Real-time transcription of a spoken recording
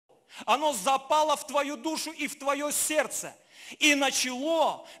Оно запало в твою душу и в твое сердце. И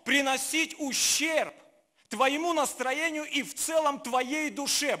начало приносить ущерб твоему настроению и в целом твоей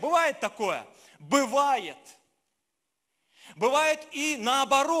душе. Бывает такое? Бывает. Бывает и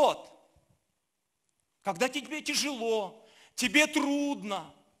наоборот. Когда тебе тяжело, тебе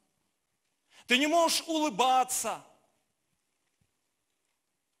трудно, ты не можешь улыбаться.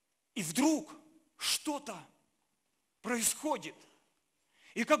 И вдруг что-то происходит.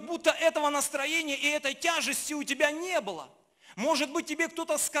 И как будто этого настроения и этой тяжести у тебя не было. Может быть, тебе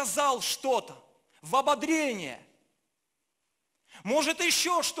кто-то сказал что-то в ободрение. Может,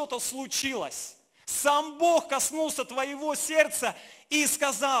 еще что-то случилось. Сам Бог коснулся твоего сердца и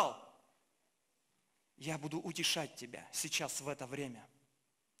сказал: я буду утешать тебя сейчас в это время.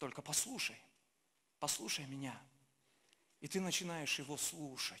 Только послушай меня. И ты начинаешь его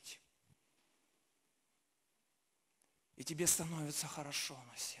слушать. И тебе становится хорошо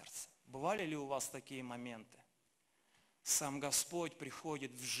на сердце. Бывали ли у вас такие моменты? Сам Господь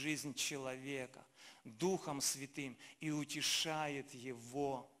приходит в жизнь человека Духом Святым и утешает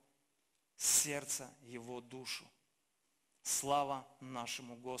его сердце, его душу. Слава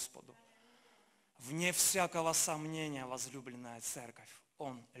нашему Господу! Вне всякого сомнения, возлюбленная церковь,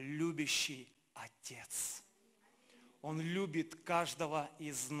 Он любящий Отец. Он любит каждого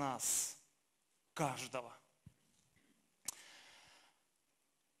из нас. Каждого.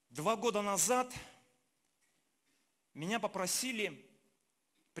 2 года назад меня попросили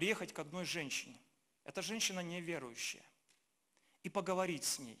приехать к одной женщине. Эта женщина неверующая. И поговорить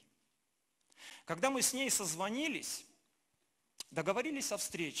с ней. Когда мы с ней созвонились, договорились о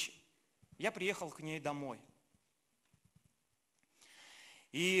встрече, я приехал к ней домой.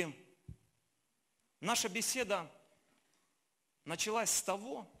 И наша беседа началась с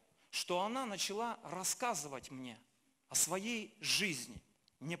того, что она начала рассказывать мне о своей жизни,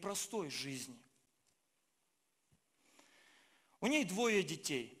 непростой жизни. У ней 2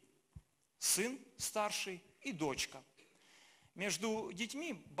 детей, сын старший и дочка. Между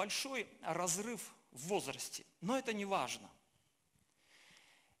детьми большой разрыв в возрасте, но это не важно.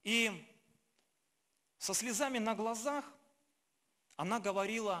 И со слезами на глазах она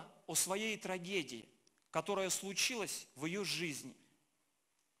говорила о своей трагедии, которая случилась в ее жизни.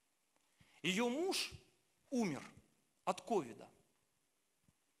 Ее муж умер от ковида.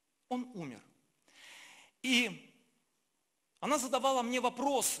 Он умер. И она задавала мне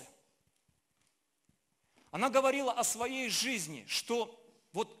вопросы. Она говорила о своей жизни, что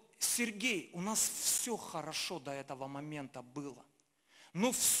вот, Сергей, у нас все хорошо до этого момента было.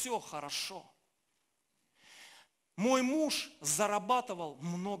 Ну все хорошо. Мой муж зарабатывал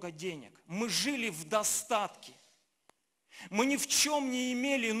много денег. Мы жили в достатке. Мы ни в чем не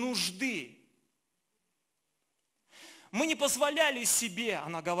имели нужды. Мы не позволяли себе,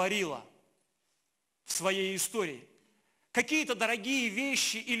 она говорила в своей истории, какие-то дорогие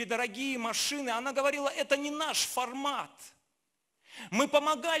вещи или дорогие машины. Она говорила, это не наш формат. Мы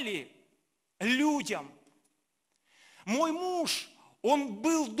помогали людям. Мой муж, он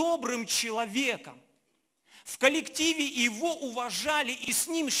был добрым человеком. В коллективе его уважали и с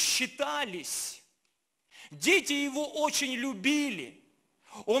ним считались. Дети его очень любили.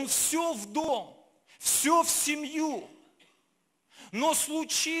 Он все в дом, все в семью. Но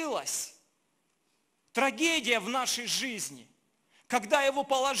случилась трагедия в нашей жизни, когда его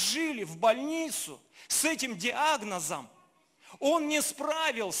положили в больницу с этим диагнозом, он не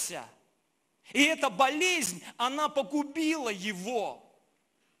справился. И эта болезнь, она погубила его.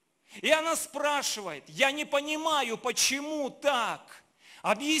 И она спрашивает, я не понимаю, почему так?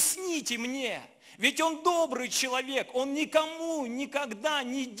 Объясните мне. Ведь он добрый человек, он никому никогда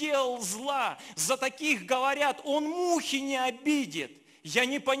не делал зла. За таких говорят, он мухи не обидит. Я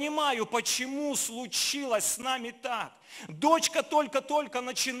не понимаю, почему случилось с нами так. Дочка только-только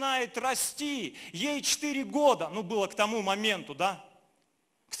начинает расти, ей 4 года, ну было к тому моменту, да?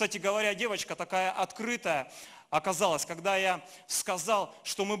 Кстати говоря, девочка такая открытая оказалась. Когда я сказал,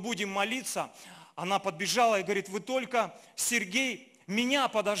 что мы будем молиться, она подбежала и говорит, вы только, Сергей, меня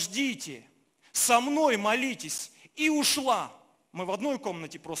подождите, со мной молитесь. И ушла. Мы в одной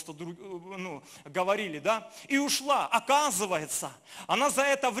комнате просто говорили, да? И ушла. Оказывается, она за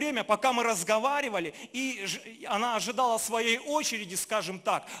это время, пока мы разговаривали, и она ожидала своей очереди, скажем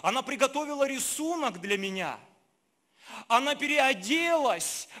так, она приготовила рисунок для меня. Она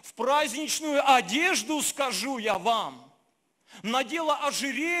переоделась в праздничную одежду, скажу я вам. Надела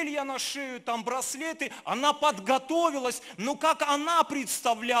ожерелья на шею, там браслеты. Она подготовилась. Но как она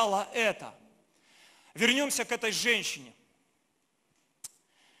представляла это? Вернемся к этой женщине.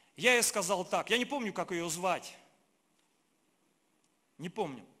 Я ей сказал так, я не помню, как ее звать. Не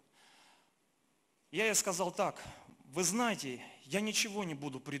помню. Я ей сказал так: вы знаете, я ничего не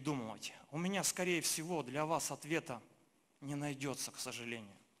буду придумывать. У меня, скорее всего, для вас ответа не найдется, к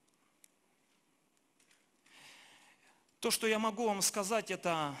сожалению. То, что я могу вам сказать,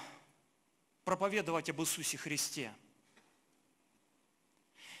 это проповедовать об Иисусе Христе.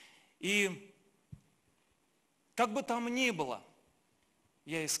 И как бы там ни было,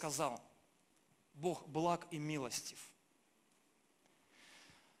 я ей сказал, Бог благ и милостив.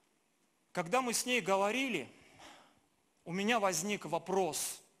 Когда мы с ней говорили, у меня возник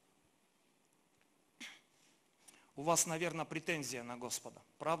вопрос. У вас, наверное, претензия на Господа,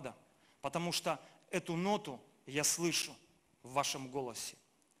 правда? Потому что эту ноту я слышу в вашем голосе.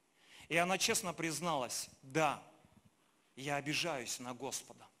 И она честно призналась: да, я обижаюсь на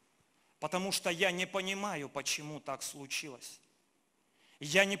Господа, потому что я не понимаю, почему так случилось.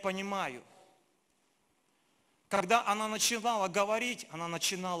 Я не понимаю. Когда она начинала говорить, она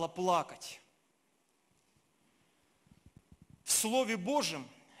начинала плакать. В Слове Божьем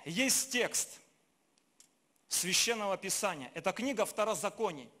есть текст Священного Писания. Это книга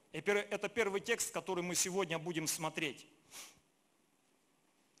Второзаконий. Это первый текст, который мы сегодня будем смотреть.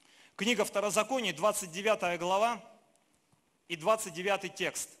 Книга Второзаконий, 29 глава и 29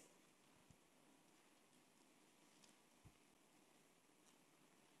 текст.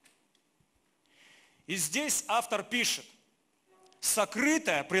 И здесь автор пишет: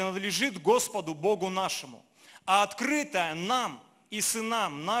 «Сокрытое принадлежит Господу Богу нашему, а открытое нам и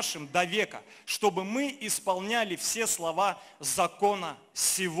сынам нашим до века, чтобы мы исполняли все слова закона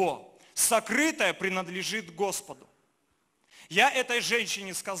сего». Сокрытое принадлежит Господу. Я этой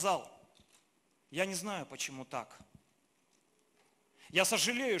женщине сказал: я не знаю, почему так. Я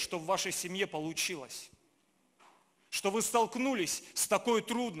сожалею, что в вашей семье получилось, что вы столкнулись с такой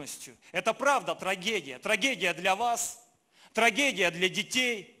трудностью. Это правда трагедия. Трагедия для вас, трагедия для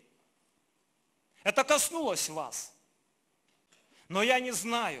детей. Это коснулось вас. Но я не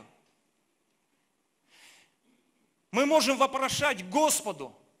знаю. Мы можем вопрошать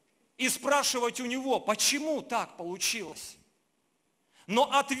Господу и спрашивать у Него, почему так получилось. Но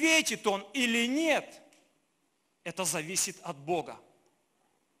ответит Он или нет, это зависит от Бога.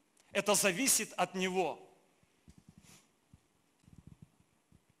 Это зависит от Него.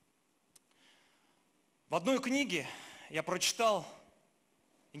 В одной книге я прочитал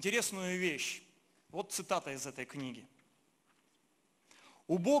интересную вещь. Вот цитата из этой книги.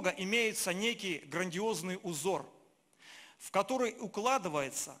 У Бога имеется некий грандиозный узор, в который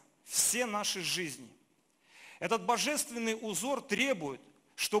укладываются все наши жизни. Этот божественный узор требует,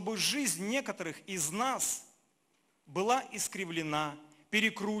 чтобы жизнь некоторых из нас была искривлена,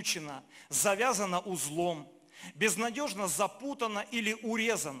 перекручена, завязана узлом, безнадежно запутана или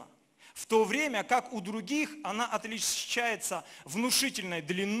урезана, в то время как у других она отличается внушительной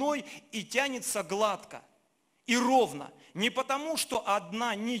длиной и тянется гладко и ровно. Не потому, что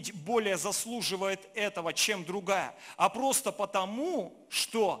одна нить более заслуживает этого, чем другая, а просто потому,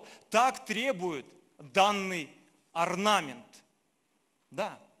 что так требует данный орнамент.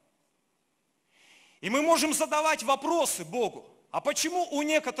 Да. И мы можем задавать вопросы Богу. А почему у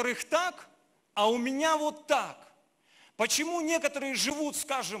некоторых так, а у меня вот так? Почему некоторые живут,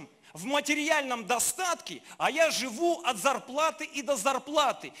 скажем, в материальном достатке, а я живу от зарплаты и до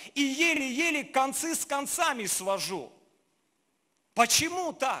зарплаты, и еле-еле концы с концами свожу?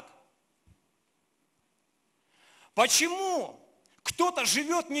 Почему так? Почему кто-то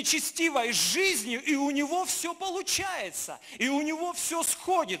живет нечестивой жизнью, и у него все получается, и у него все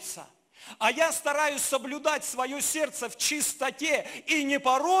сходится? А я стараюсь соблюдать свое сердце в чистоте и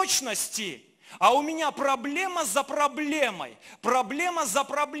непорочности, а у меня проблема за проблемой,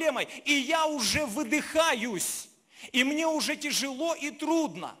 и я уже выдыхаюсь, и мне уже тяжело и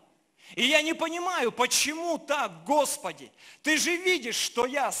трудно. И я не понимаю, почему так, Господи? Ты же видишь, что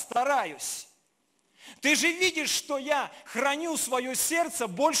я стараюсь. Ты же видишь, что я храню свое сердце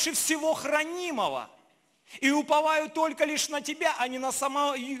больше всего хранимого. И уповаю только лишь на Тебя, а не на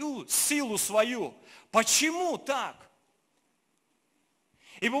самую силу свою. Почему так?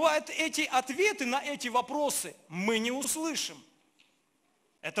 И бывают эти ответы на эти вопросы мы не услышим.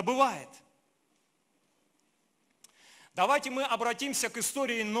 Это бывает. Давайте мы обратимся к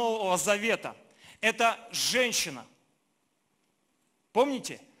истории Нового Завета. Это женщина,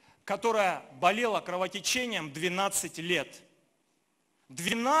 помните, которая болела кровотечением 12 лет.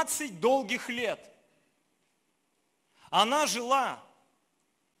 12 долгих лет. Она жила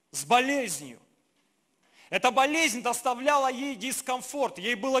с болезнью. Эта болезнь доставляла ей дискомфорт,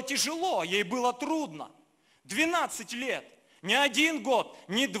 ей было тяжело, ей было трудно. 12 лет, не 1 год,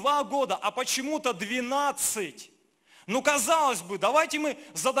 не 2 года, а почему-то 12. Ну, казалось бы, давайте мы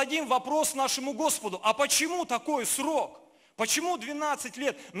зададим вопрос нашему Господу, а почему такой срок? Почему 12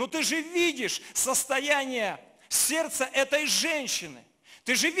 лет? Ну, ты же видишь состояние сердца этой женщины.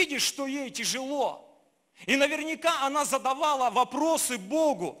 Ты же видишь, что ей тяжело. И наверняка она задавала вопросы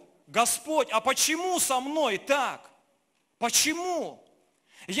Богу. Господь, а почему со мной так? Почему?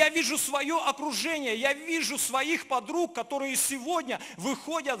 Я вижу свое окружение, я вижу своих подруг, которые сегодня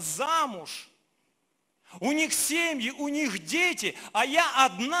выходят замуж. У них семьи, у них дети, а я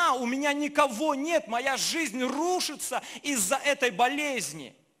одна, у меня никого нет, моя жизнь рушится из-за этой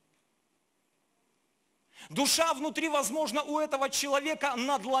болезни. Душа внутри, возможно, у этого человека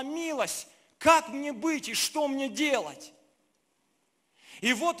надломилась. Как мне быть и что мне делать?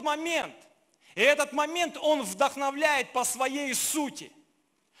 И вот момент. И этот момент он вдохновляет по своей сути.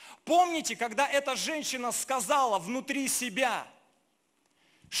 Помните, когда эта женщина сказала внутри себя,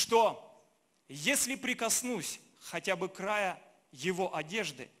 что если прикоснусь хотя бы края его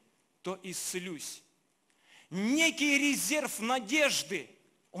одежды, то исцелюсь. Некий резерв надежды,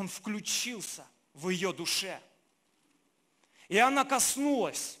 он включился в ее душе. И она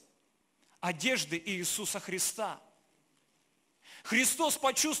коснулась одежды Иисуса Христа. Христос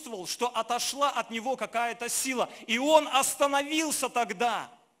почувствовал, что отошла от него какая-то сила, и он остановился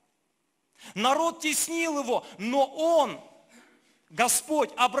тогда. Народ теснил его, но он,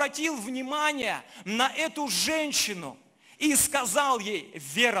 Господь, обратил внимание на эту женщину и сказал ей: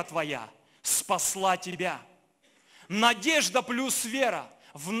 вера твоя спасла тебя. Надежда плюс вера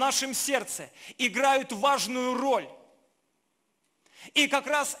в нашем сердце играют важную роль. И как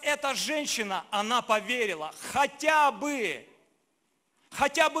раз эта женщина, она поверила, хотя бы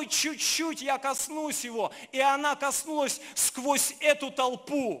чуть-чуть я коснусь его. И она коснулась сквозь эту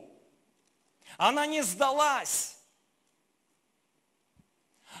толпу. Она не сдалась.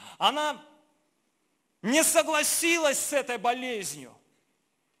 Она не согласилась с этой болезнью.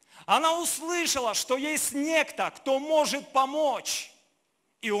 Она услышала, что есть некто, кто может помочь.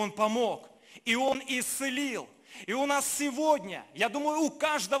 И он помог. И он исцелил. И у нас сегодня, я думаю, у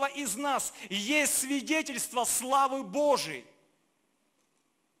каждого из нас есть свидетельство славы Божией,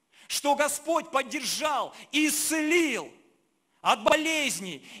 что Господь поддержал, исцелил от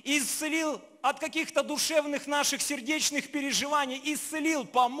болезней, исцелил от каких-то душевных наших сердечных переживаний, исцелил,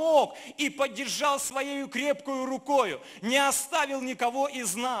 помог и поддержал своей крепкую рукою, не оставил никого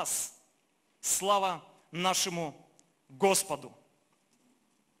из нас. Слава нашему Господу!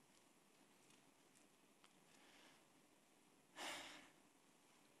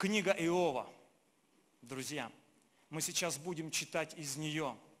 Книга Иова, друзья, мы сейчас будем читать из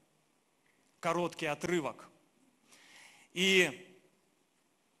нее короткий отрывок. И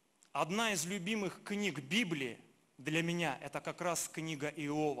одна из любимых книг Библии для меня – это как раз книга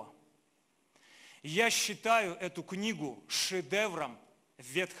Иова. Я считаю эту книгу шедевром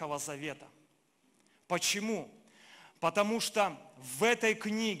Ветхого Завета. Почему? Потому что в этой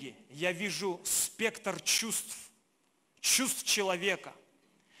книге я вижу спектр чувств человека.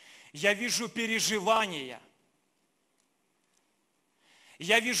 Я вижу переживания.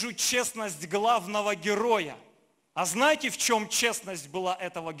 Я вижу честность главного героя. А знаете, в чем честность была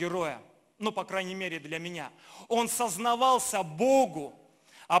этого героя? Ну, по крайней мере, для меня. Он сознавался Богу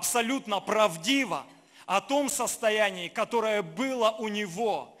абсолютно правдиво о том состоянии, которое было у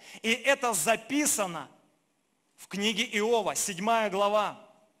него. И это записано в книге Иова, 7 глава,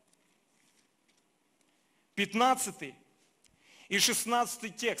 15 и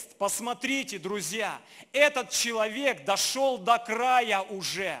 16 текст. Посмотрите, друзья, этот человек дошел до края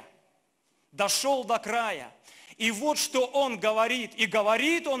уже. Дошел до края. И вот что он говорит. И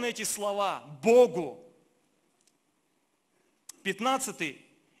говорит он эти слова Богу. 15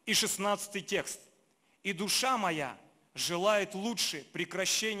 и 16 текст. «И душа моя желает лучше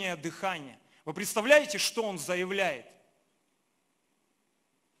прекращения дыхания». Вы представляете, что он заявляет?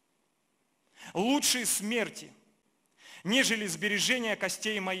 «Лучшей смерти, нежели сбережение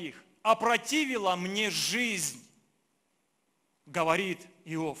костей моих, опротивила мне жизнь», говорит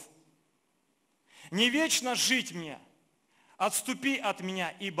Иов. «Не вечно жить мне, отступи от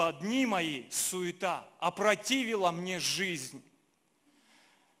меня, ибо дни мои суета, опротивила мне жизнь».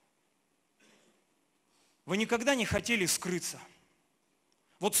 Вы никогда не хотели скрыться?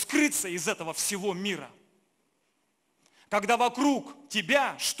 Вот скрыться из этого всего мира. Когда вокруг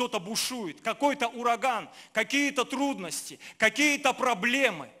тебя что-то бушует, какой-то ураган, какие-то трудности, какие-то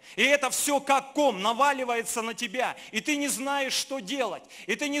проблемы, и это все как ком наваливается на тебя, и ты не знаешь, что делать,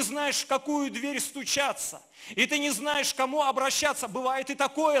 и ты не знаешь, в какую дверь стучаться, и ты не знаешь, к кому обращаться. Бывает и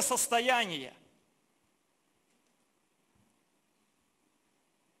такое состояние.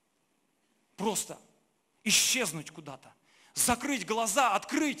 Просто исчезнуть куда-то, закрыть глаза,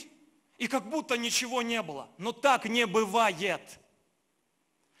 открыть, и как будто ничего не было. Но так не бывает.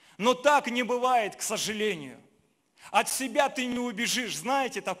 Но так не бывает, к сожалению. От себя ты не убежишь,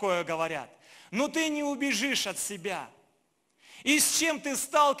 знаете, такое говорят. Но ты не убежишь от себя. И с чем ты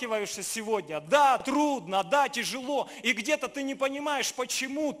сталкиваешься сегодня? Да, трудно, да, тяжело. И где-то ты не понимаешь,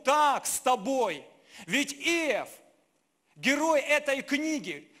 почему так с тобой. Ведь Иов, герой этой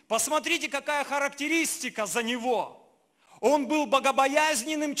книги, посмотрите, какая характеристика за него. Он был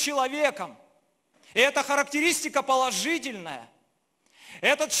богобоязненным человеком. И эта характеристика положительная.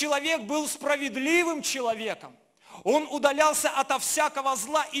 Этот человек был справедливым человеком. Он удалялся ото всякого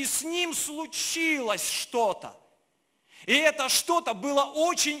зла, и с ним случилось что-то. И это что-то было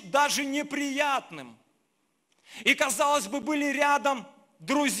очень даже неприятным. И, казалось бы, были рядом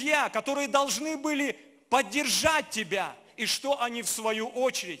друзья, которые должны были поддержать тебя. И что они в свою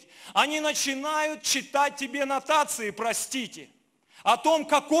очередь? Они начинают читать тебе нотации, простите, о том,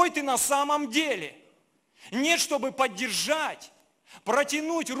 какой ты на самом деле. Нет, чтобы поддержать,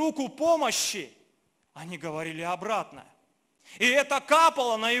 протянуть руку помощи. Они говорили обратное. И это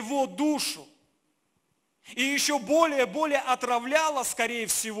капало на его душу. И еще более отравляло, скорее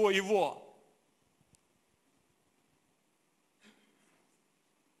всего, его.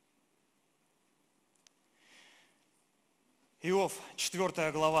 Иов,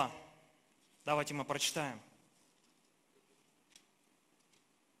 4 глава. Давайте мы прочитаем.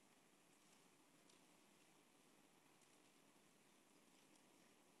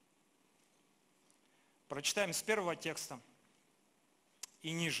 Прочитаем с первого текста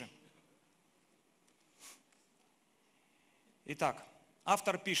и ниже. Итак,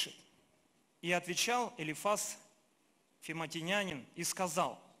 автор пишет: «И отвечал Элифаз Фиматинянин и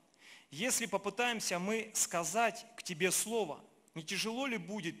сказал: если попытаемся мы сказать к тебе слово, не тяжело ли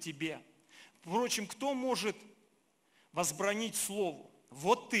будет тебе? Впрочем, кто может возбранить слову?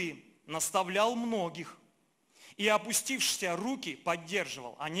 Вот ты наставлял многих, и опустившиеся руки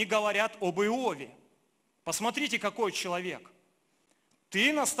поддерживал». Они говорят об Иове. Посмотрите, какой человек.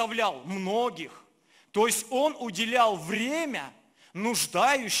 Ты наставлял многих. То есть он уделял время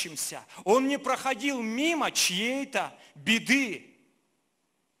нуждающимся. Он не проходил мимо чьей-то беды.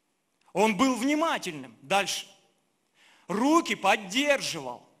 Он был внимательным. Дальше. Руки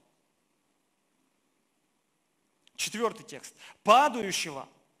поддерживал. 4 текст. Падающего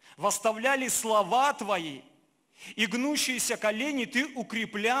восставляли слова твои, и гнущиеся колени ты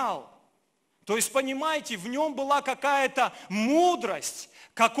укреплял. То есть, понимаете, в нем была какая-то мудрость,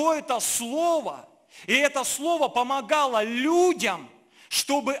 какое-то слово. И это слово помогало людям,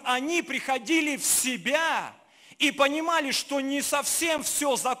 чтобы они приходили в себя и понимали, что не совсем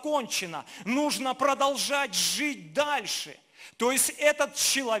все закончено. Нужно продолжать жить дальше. То есть этот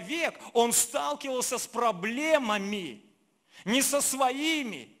человек, он сталкивался с проблемами, не со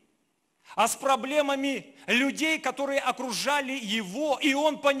своими, а с проблемами людей, которые окружали его. И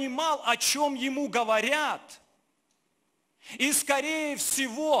он понимал, о чем ему говорят. И, скорее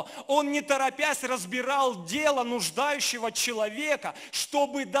всего, он, не торопясь, разбирал дело нуждающего человека,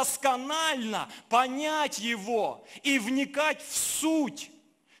 чтобы досконально понять его и вникать в суть,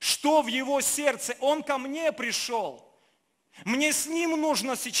 что в его сердце. Он ко мне пришел. Мне с ним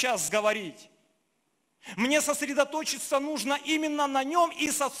нужно сейчас говорить. Мне сосредоточиться нужно именно на нем и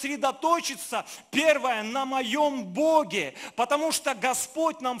сосредоточиться, первое, на моем Боге, потому что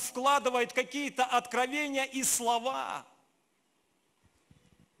Господь нам вкладывает какие-то откровения и слова.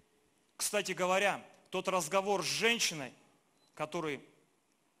 Кстати говоря, тот разговор с женщиной, который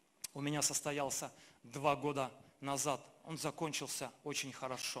у меня состоялся 2 года назад, он закончился очень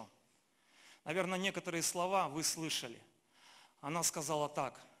хорошо. Наверное, некоторые слова вы слышали. Она сказала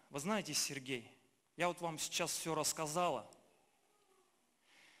так: вы знаете, Сергей, я вот вам сейчас все рассказала,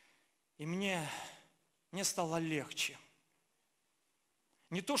 и мне стало легче.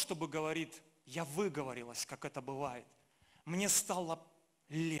 Не то, чтобы, говорит, я выговорилась, как это бывает. Мне стало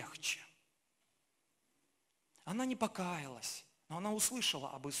легче. Она не покаялась, но она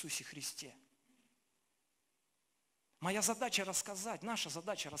услышала об Иисусе Христе. Моя задача рассказать, наша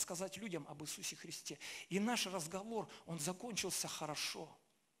задача рассказать людям об Иисусе Христе. И наш разговор, он закончился хорошо.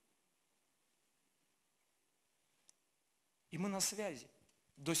 И мы на связи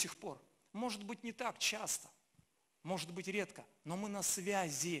до сих пор. Может быть, не так часто, может быть, редко, но мы на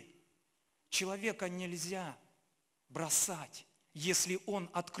связи. Человека нельзя бросать, если он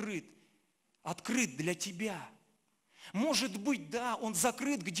открыт для тебя. Может быть, да, он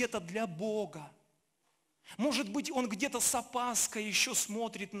закрыт где-то для Бога. Может быть, он где-то с опаской еще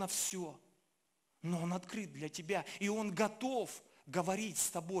смотрит на все. Но он открыт для тебя, и он готов говорить с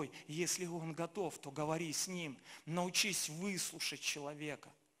тобой. Если он готов, то говори с ним. Научись выслушать человека.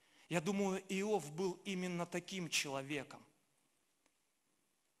 Я думаю, Иов был именно таким человеком.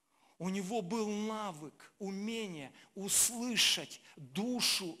 У него был навык, умение услышать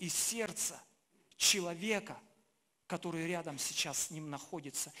душу и сердце человека, который рядом сейчас с ним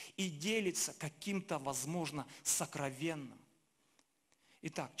находится, и делится каким-то, возможно, сокровенным.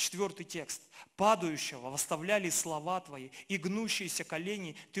 Итак, 4 текст. «Падающего восставляли слова твои, и гнущиеся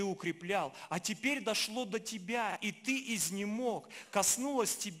колени ты укреплял. А теперь дошло до тебя, и ты изнемог,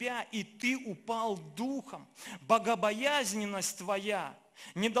 коснулось тебя, и ты упал духом. Богобоязненность твоя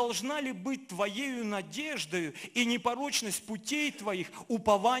не должна ли быть твоею надеждою, и непорочность путей твоих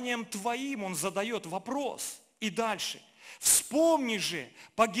упованием твоим?» Он задает вопрос. И дальше. «Вспомни же,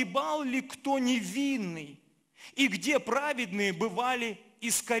 погибал ли кто невинный, и где праведные бывали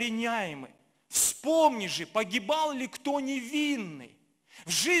искореняемы?» Вспомни же, погибал ли кто невинный.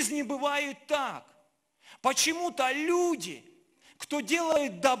 В жизни бывает так. Почему-то люди, кто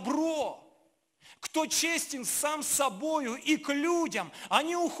делает добро, кто честен сам с собою и к людям,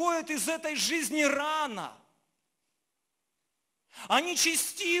 они уходят из этой жизни рано. Они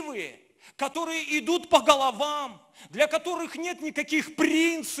честивые, которые идут по головам, для которых нет никаких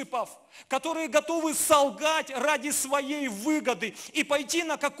принципов, которые готовы солгать ради своей выгоды и пойти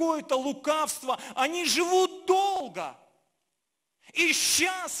на какое-то лукавство. Они живут долго и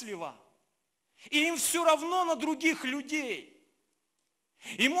счастливо, и им все равно на других людей.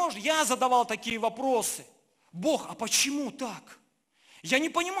 И может, я задавал такие вопросы. Бог, а почему так? Я не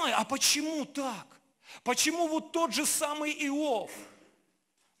понимаю, а почему так? Почему вот тот же самый Иов?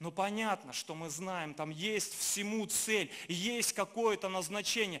 Ну понятно, что мы знаем, там есть всему цель, есть какое-то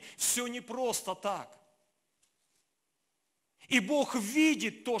назначение. Все не просто так. И Бог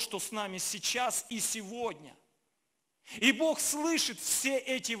видит то, что с нами сейчас и сегодня. И Бог слышит все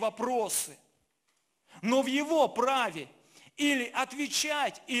эти вопросы. Но в Его праве или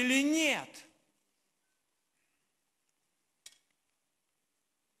отвечать, или нет.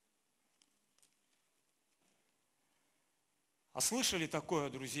 А слышали такое,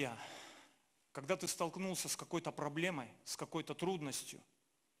 друзья? Когда ты столкнулся с какой-то проблемой, с какой-то трудностью,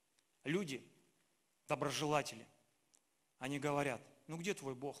 люди, доброжелатели, они говорят: ну где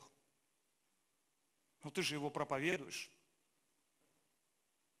твой Бог? Ну ты же Его проповедуешь.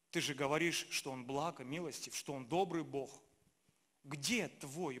 Ты же говоришь, что Он благ и милостив, что Он добрый Бог. Где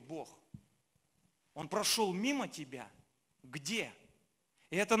твой Бог? Он прошел мимо тебя? Где?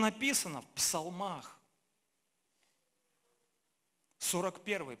 И это написано в псалмах.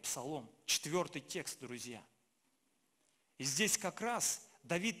 41-й псалом, 4 текст, друзья. И здесь как раз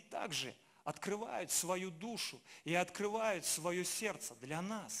Давид также открывает свою душу и открывает свое сердце для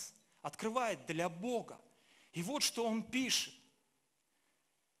нас, открывает для Бога. И вот что он пишет.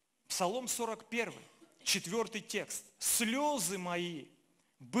 Псалом 41, 4 текст. «Слезы мои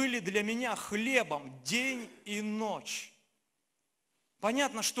были для меня хлебом день и ночь».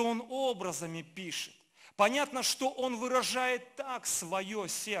 Понятно, что он образами пишет. Понятно, что он выражает так свое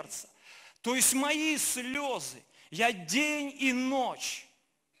сердце. То есть мои слезы, я день и ночь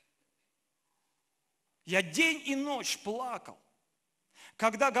плакал.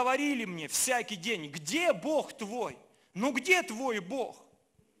 Когда говорили мне всякий день: где Бог твой? Ну где твой Бог?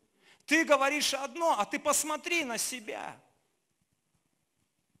 Ты говоришь одно, а ты посмотри на себя.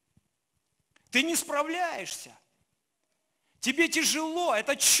 Ты не справляешься. Тебе тяжело,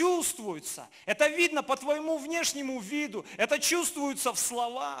 это чувствуется. Это видно по твоему внешнему виду. Это чувствуется в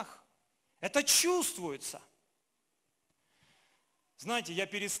словах. Это чувствуется. Знаете, я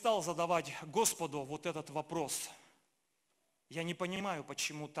перестал задавать Господу вот этот вопрос. Я не понимаю,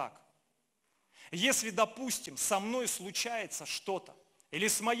 почему так. Если, допустим, со мной случается что-то, или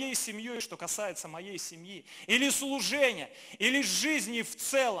с моей семьей, что касается моей семьи, или служения, или жизни в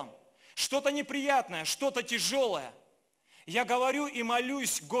целом, что-то неприятное, что-то тяжелое, я говорю и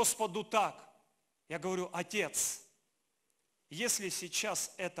молюсь Господу так. Я говорю: Отец, если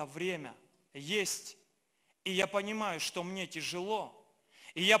сейчас это время есть, и я понимаю, что мне тяжело,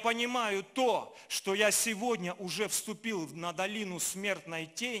 и я понимаю то, что я сегодня уже вступил на долину смертной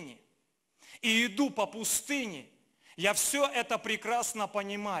тени и иду по пустыне, я все это прекрасно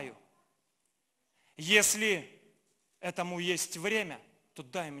понимаю. Если этому есть время, то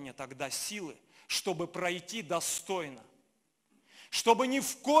дай мне тогда силы, чтобы пройти достойно. Чтобы ни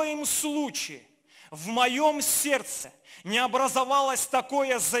в коем случае в моем сердце не образовалось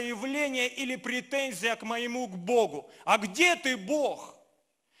такое заявление или претензия к моему к Богу. А где ты, Бог?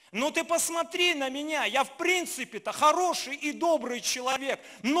 Ну ты посмотри на меня, я в принципе-то хороший и добрый человек.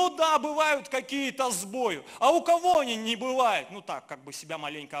 Ну да, бывают какие-то сбои. А у кого они не бывают? Ну так, как бы себя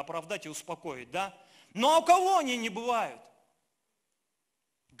маленько оправдать и успокоить, да? Ну а у кого они не бывают?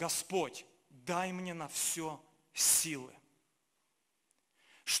 Господь, дай мне на все силы,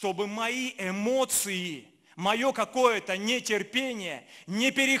 чтобы мои эмоции, мое какое-то нетерпение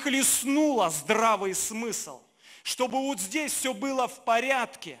не перехлестнуло здравый смысл. Чтобы вот здесь все было в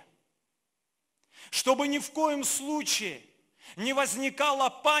порядке, чтобы ни в коем случае не возникала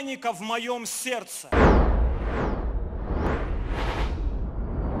паника в моем сердце.